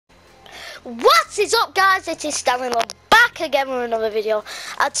What is up, guys? It is Stanley Love back again with another video,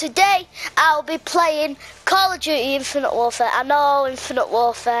 and today I'll be playing Call of Duty Infinite Warfare. I know Infinite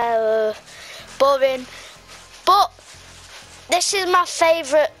Warfare boring, but this is my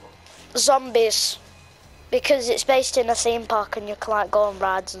favourite zombies because it's based in a theme park and you can like go on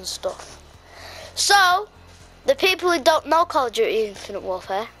rides and stuff. So the people who don't know Call of Duty Infinite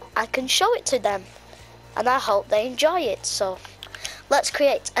Warfare, I can show it to them, and I hope they enjoy it. So let's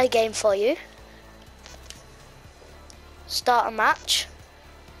create a game for you. Start a match.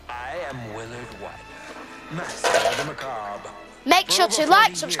 I am Willard White, master of the macabre. Make sure to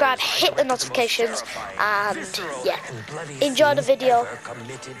like, subscribe, hit the notifications, and yeah, enjoy the video.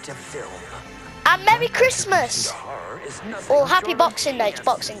 And Merry Christmas! Well, happy Boxing Day. It's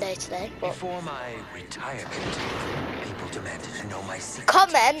Boxing Day today. Before my retirement, people demanded to know my secret.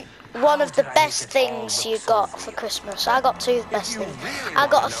 Comment one of the best things you got for Christmas. I got two best things. I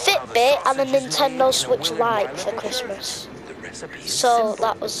got a Fitbit and a Nintendo Switch Lite for Christmas. So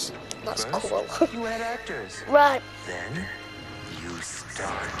that's cool. You had actors. Right. Then you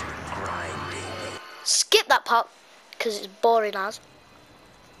start grinding. Skip that part because it's boring as.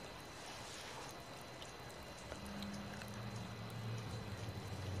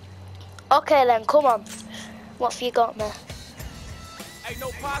 Okay then, come on. What have you got me?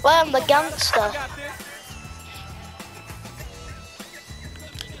 Well, I'm the gangster.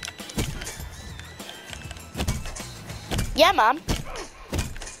 Yeah, man.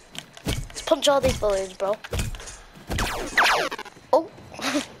 Let's punch all these balloons, bro. Oh.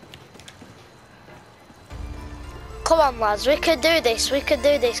 Come on, lads. We can do this. We can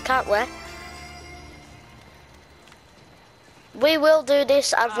do this, can't we? We will do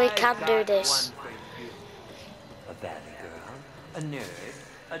this, and we can do this. A valley girl, a nerd,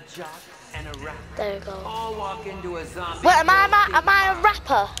 a jock, and a rapper. There we go. All walk into a zombie. Wait, am I a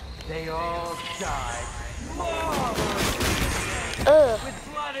rapper? They all die. Ugh. With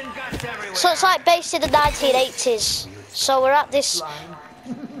blood and guts everywhere. So it's like based in the 1980s. So we're at this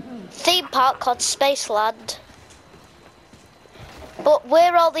theme park called Spaceland. But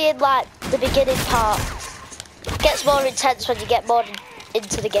we're only in like the beginning part. It gets more intense when you get more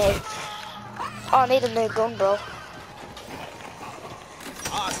into the game. Oh, I need a new gun, bro.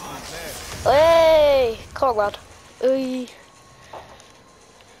 Hey, come on, lad. Hey.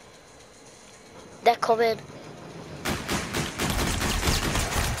 They're coming.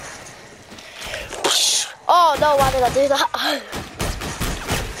 Oh no, why did I do that?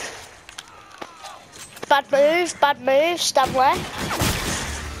 Bad move, Stanley.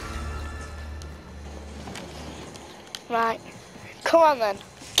 Right, come on then.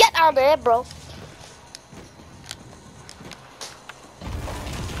 Get down there, bro.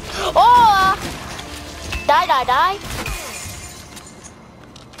 Oh! Die.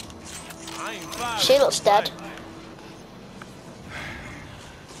 She looks dead.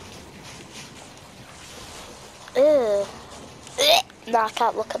 Ew. No, I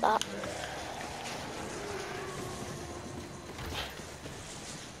can't look at that.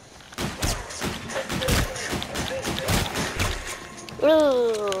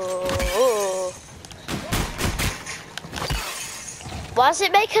 Ooh. Why does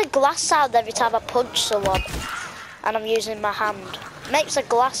it make a glass sound every time I punch someone and I'm using my hand? It makes a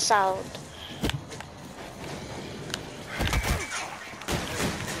glass sound.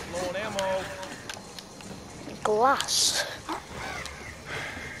 Glass.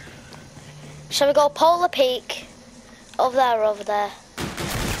 Shall we go Polar Peak? Over there.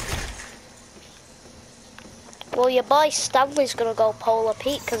 Well, your boy Stanley's gonna go Polar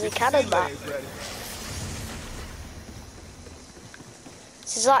Peak because he can in that.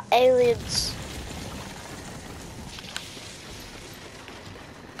 This is like aliens.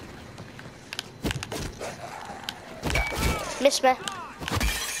 Miss me.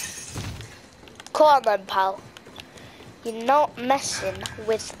 Come on then, pal. You're not messing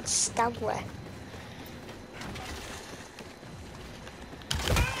with Stanley.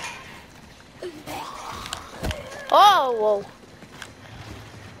 Oh, whoa.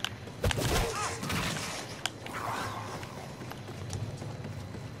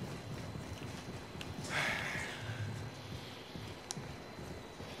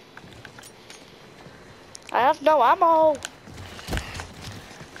 I have no ammo.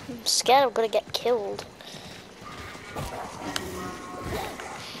 I'm scared I'm gonna get killed.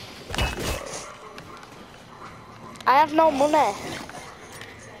 I have no money.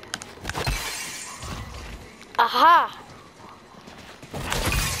 Aha!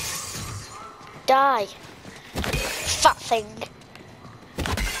 Die. Fat thing.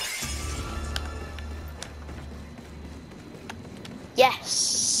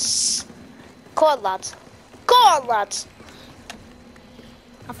 Yes. Come on, lads. Come on, lads.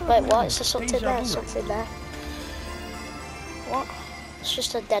 Wait, what? Is there something there? Something there. What? It's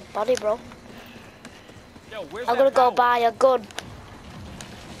just a dead body, bro. I'm gonna go buy a gun.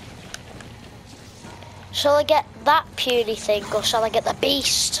 Shall I get that puny thing or shall I get the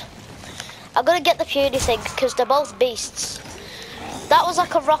beast? I'm gonna get the puny thing because they're both beasts. That was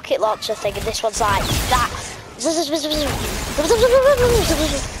like a rocket launcher thing and this one's like that.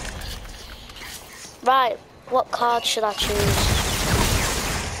 Right, what card should I choose?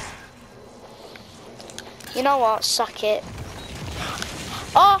 You know what, sack it.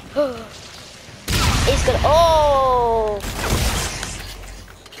 Oh! He's gonna, oh!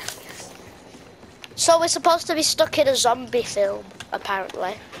 So we're supposed to be stuck in a zombie film,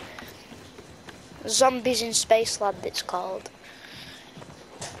 apparently. Zombies in Spaceland, it's called.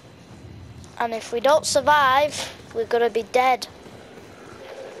 And if we don't survive, we're gonna be dead.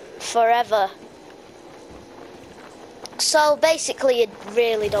 Forever. So basically, you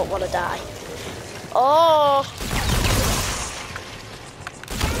really don't want to die. Oh!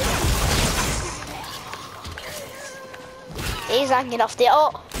 He's hanging off the...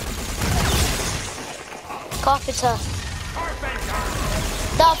 Oh! Carpenter.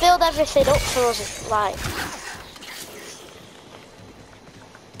 That'll build everything up for us, like.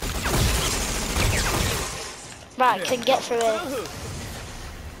 Right, can get through here.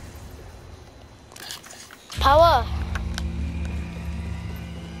 Power.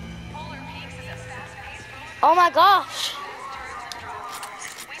 Oh my gosh.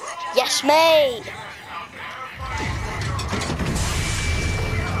 Yes, mate.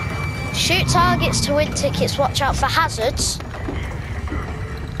 Shoot targets to win tickets. Watch out for hazards.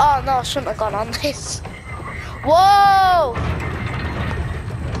 Oh no, I shouldn't have gone on this. Whoa!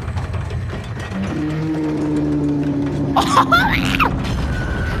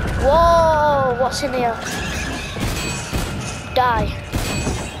 Whoa! What's in here? Die.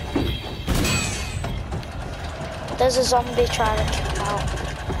 There's a zombie trying to kick out.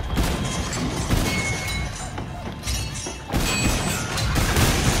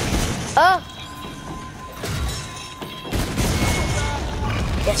 Oh!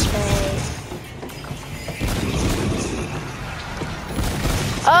 Yes, mate.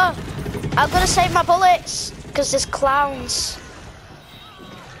 Oh! I'm gonna save my bullets, because there's clowns.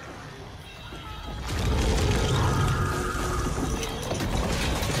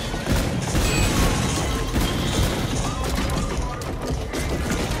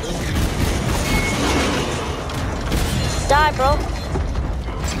 Die, bro.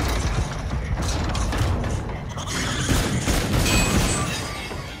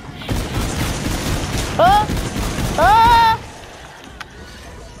 Oh! Oh!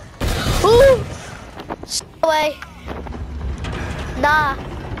 Ooh! Stay away. Nah.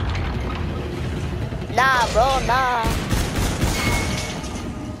 Nah, bro, nah.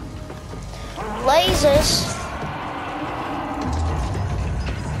 Lasers.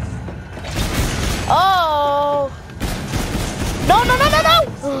 Oh! No, no, no, no, no!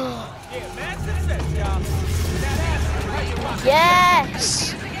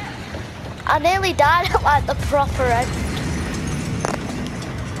 Yes! I nearly died at like the proper end.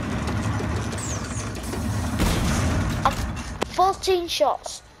 I'm 14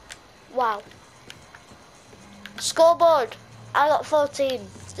 shots. Wow. Scoreboard. I got 14.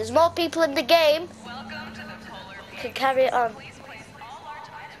 There's more people in the game. Can carry it on.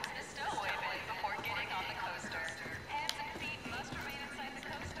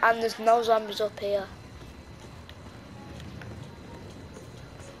 And there's no zombies up here.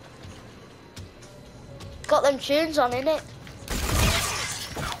 Got them tunes on, innit?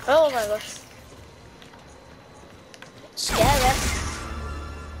 Oh my gosh. Scary.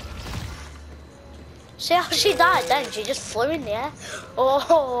 See how she died then? She just flew in the air.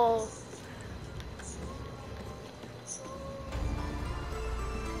 Oh.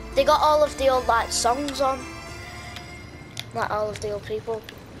 They got all of the old like songs on. Like all of the old people.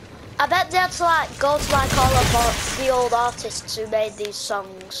 I bet they had to like go to like all of the old artists who made these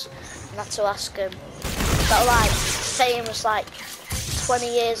songs and had to ask them. That were like famous like 20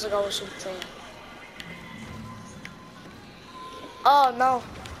 years ago or something. Oh no.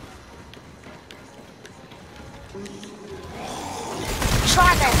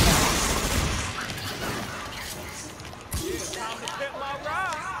 Try them.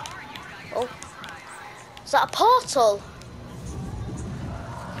 Oh. Is that a portal?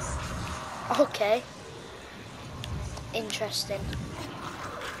 Okay. Interesting.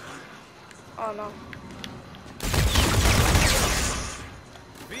 Oh no.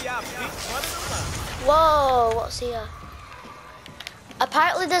 Whoa, what's here?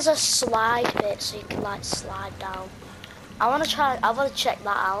 Apparently there's a slide bit so you can like slide down. I wanna check that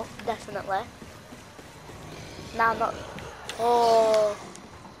out, definitely. Now I'm not. Oh.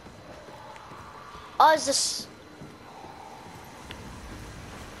 Oh, is this?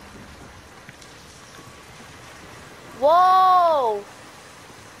 Whoa!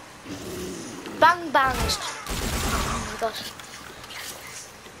 Bang bangs. Oh my gosh.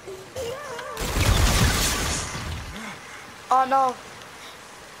 Oh no.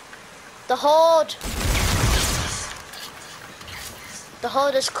 The Horde. The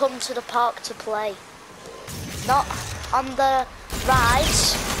Horde has come to the park to play. Not on the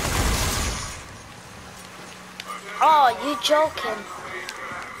rides. Oh, you joking?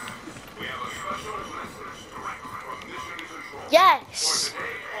 Yes.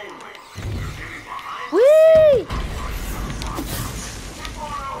 Whee!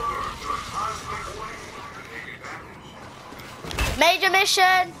 Major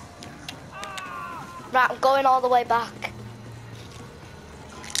mission. Right, I'm going all the way back.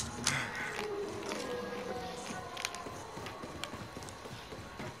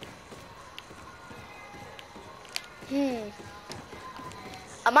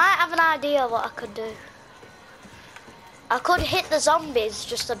 I might have an idea what I could do. I could hit the zombies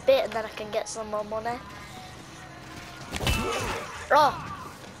just a bit and then I can get some more money. Oh.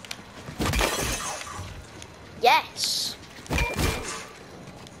 Yes.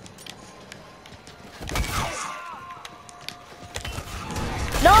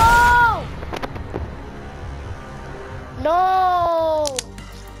 No! No!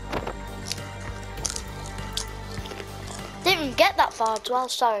 Didn't even get that far as well.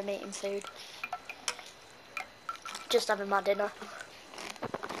 Sorry, I'm eating food. Just having my dinner.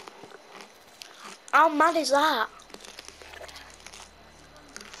 How mad is that?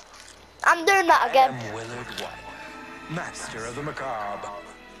 I'm doing that again. I am Willard White, master of the macabre.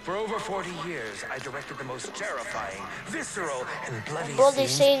 For over 40 years, I directed the most terrifying, visceral, and bloody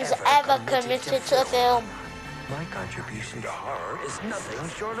Scenes ever committed to film. My contribution to horror is nothing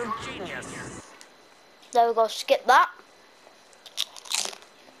short of genius. There we go, skip that.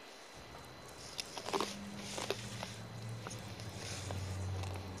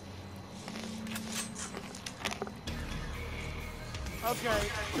 Okay,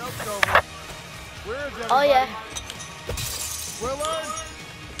 joke's over. Where is everybody? Oh yeah. Willard?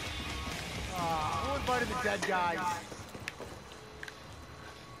 Who invited the dead guys?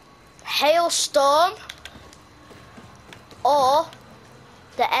 Hailstorm or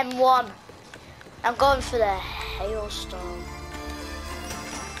the M1. I'm going for the hailstorm.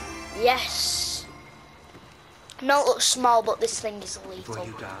 Yes. No, it looks small, but this thing is lethal. Before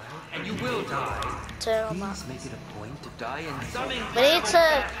you die, and you will die. Turn on that. Please make it a point to die in some We need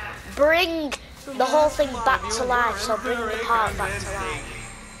to bring the whole thing back to life, so bring the park back to life.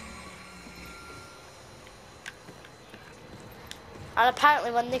 And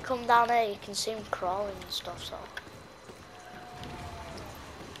apparently when they come down here, you can see them crawling and stuff, so.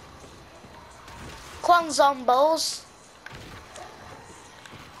 Come on, zombos.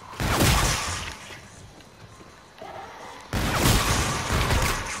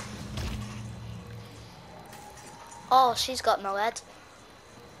 Oh, she's got no head.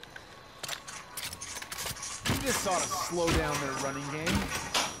 You just ought to slow down their running game.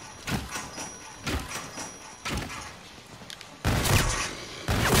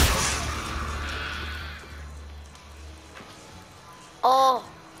 Oh.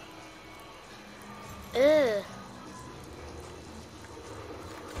 Ew.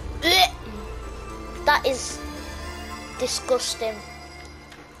 Blech. That is disgusting.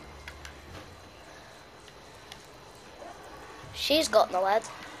 She's got no head.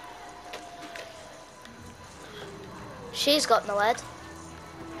 She's got no head.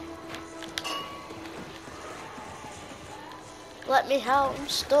 Let me out, I'm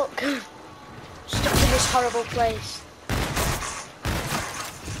stuck. Stuck in this horrible place.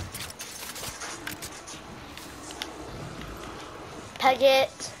 Peg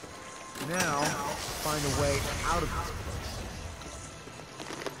it. Now, find a way out of this place.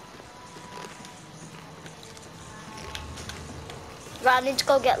 Right, I need to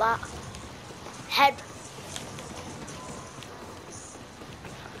go get that. Head.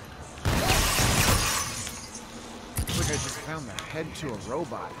 Looks like I just found the head to a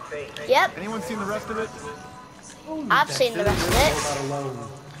robot. Yep, Anyone seen the rest of it? I've seen the rest of it.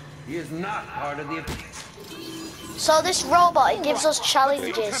 He is not part of the. So this robot, it gives us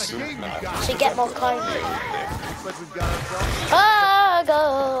challenges to get more coins. Looks like we've got ourselves. Ah, go!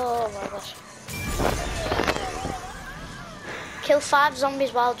 Oh my gosh. Kill 5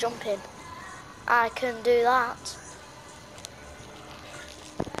 zombies while jumping. I can do that.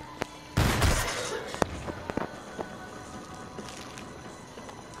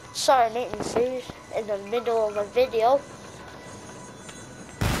 Sorry, I'm eating food in the middle of a video.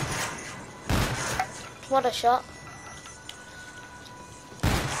 What a shot.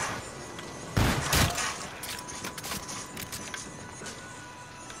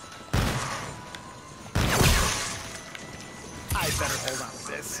 I better hold on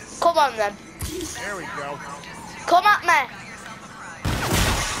to this. Come on then. There we go. Come at me.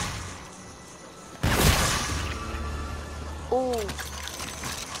 Ooh.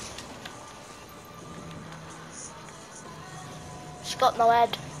 She's got no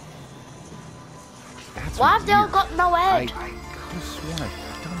head. That's Why have they all weird. got no I head? could have sworn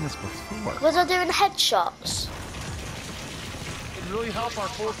I've done this before. Was I doing headshots? It really helped our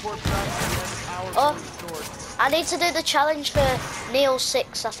full court practice and power Oh. to the sword. I need to do the challenge for Neil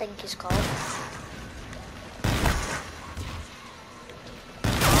 6, I think it's called.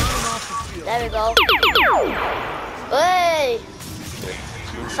 There we go. Hey!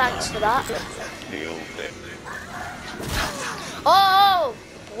 Thanks for that. Oh!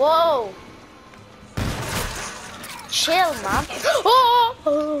 Whoa! Chill, man. Oh!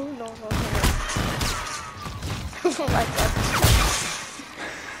 Oh no, no, no. Oh my god.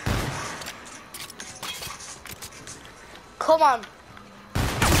 Come on.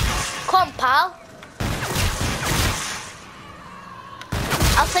 Come on, pal.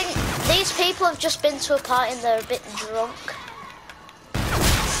 I think these people have just been to a party and they're a bit drunk.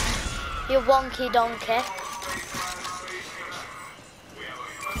 You wonky donkey.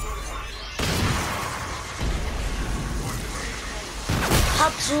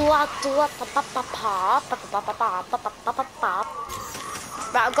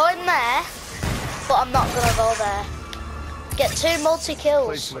 Right, I'm going there, but I'm not gonna go there. Get 2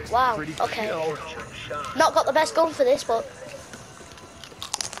 multi-kills. Wow, okay. Not got the best gun for this, but...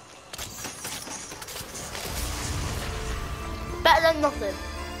 better than nothing.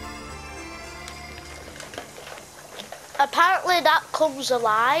 Apparently that comes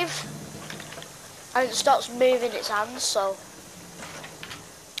alive and it starts moving its hands, so...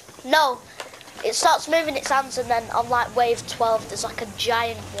 No, it starts moving its hands and then on like wave 12 there's like a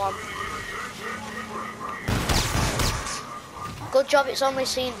giant one. Good job it's only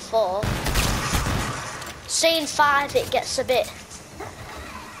scene 4. Scene 5 it gets a bit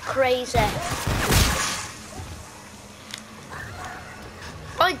crazy.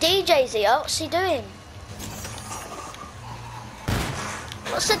 Oh, DJ's here, what's he doing?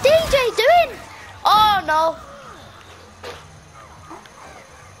 What's the DJ doing? Oh no.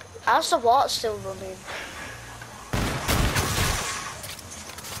 How's the water still running?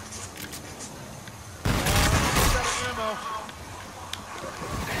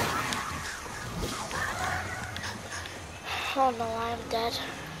 Oh no, I am dead.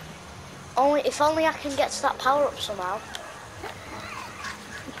 If only I can get to that power up somehow.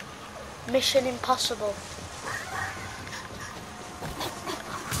 Mission impossible.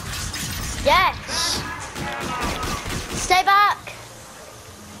 Yes! Stay back!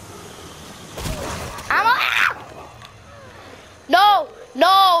 No!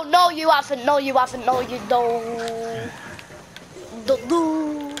 No! No, you haven't! No, you haven't! No, you don't!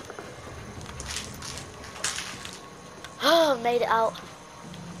 Oh, made it out.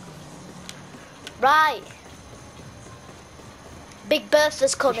 Right. Big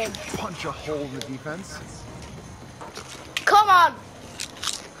Bertha's coming. Punch a hole in the defense. Come on!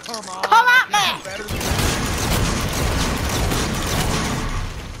 Come on. Come at me! Better than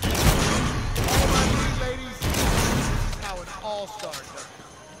ladies, this is how it all starts.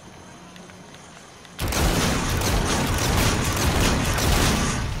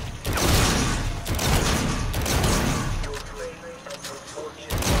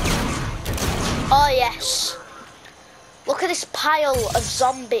 Oh yes. Look at this pile of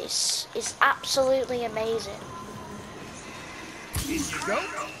zombies. It's absolutely amazing. Go.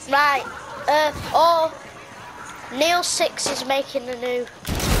 Right. Oh. Neil 6 is making a new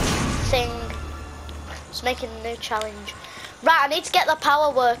thing. It's making a new challenge. Right, I need to get the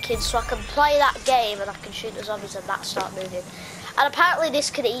power working so I can play that game and I can shoot the zombies and that start moving. And apparently this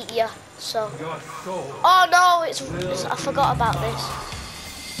could eat you, so. Oh no, it's I forgot about this.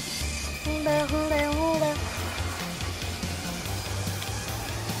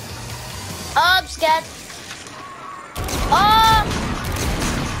 Oh, I'm scared. Oh!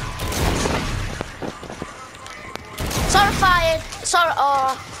 Sorry, fired. Sorry.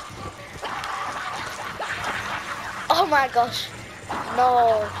 Oh. Oh my gosh.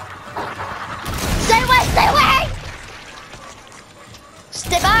 No. Stay away! Stay away!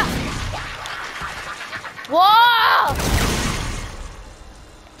 Stay back. Whoa!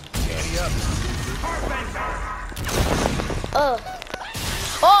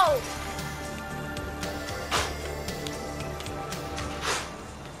 Oh!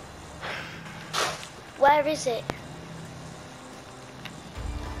 Where is it?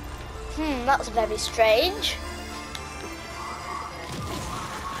 That's very strange.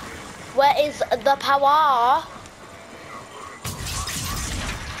 Where is the power?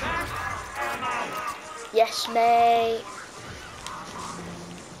 Yes, mate.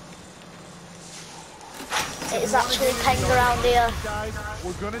 It is actually peng around here. Guys,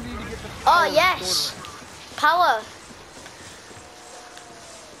 we're gonna need to get the Oh, yes. Power.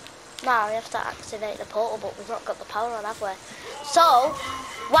 Now we have to activate the portal, but we've not got the power on, have we? So,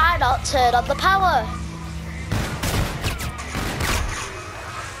 why not turn on the power?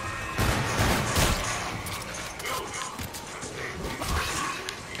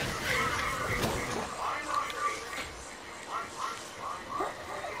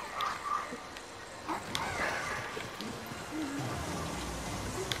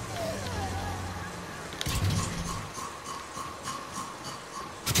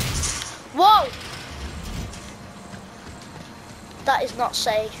 Whoa! That is not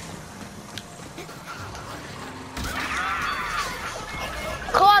safe.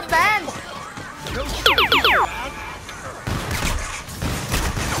 Come on, then!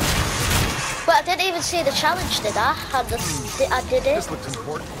 But I didn't even see the challenge, did I? I did it. This looks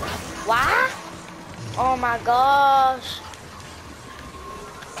important. What? Oh my gosh.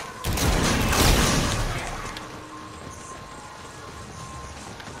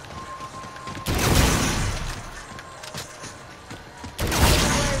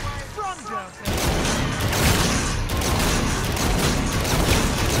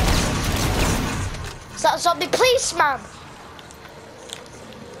 Is that a zombie policeman?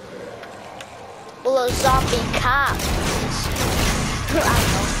 Well, a zombie cat. I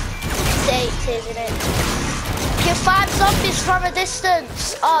don't know. States, isn't it? Kill 5 zombies from a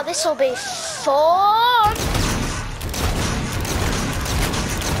distance. Oh, this will be fun.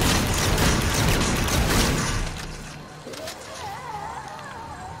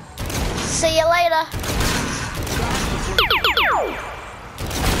 See you later.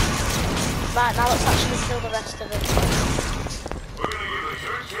 Right, now let's actually kill the rest of it.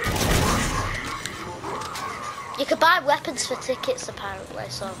 You can buy weapons for tickets apparently,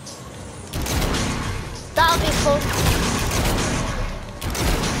 so that'll be fun.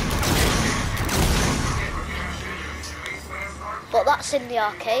 But that's in the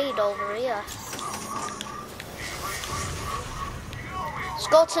arcade over here. Let's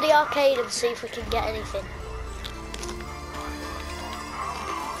go to the arcade and see if we can get anything.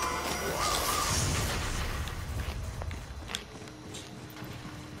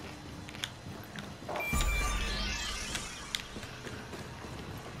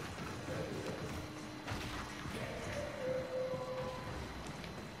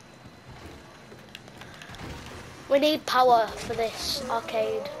 We need power for this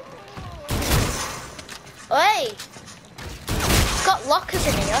arcade. Oh, hey! It's got lockers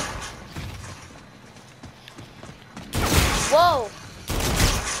in here. Whoa!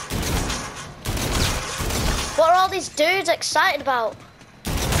 What are all these dudes excited about?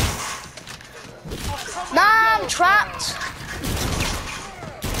 Nah, I'm trapped!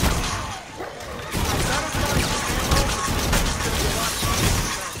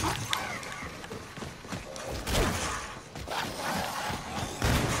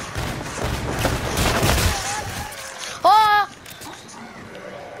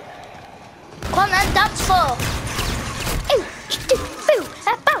 Come on then, dance floor.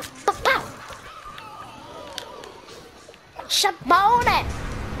 Shimone!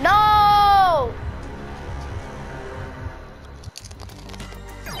 No!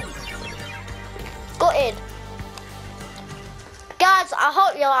 Gutted. Guys, I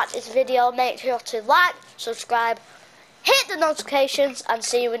hope you liked this video. Make sure to like, subscribe, hit the notifications, and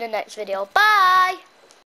see you in the next video. Bye!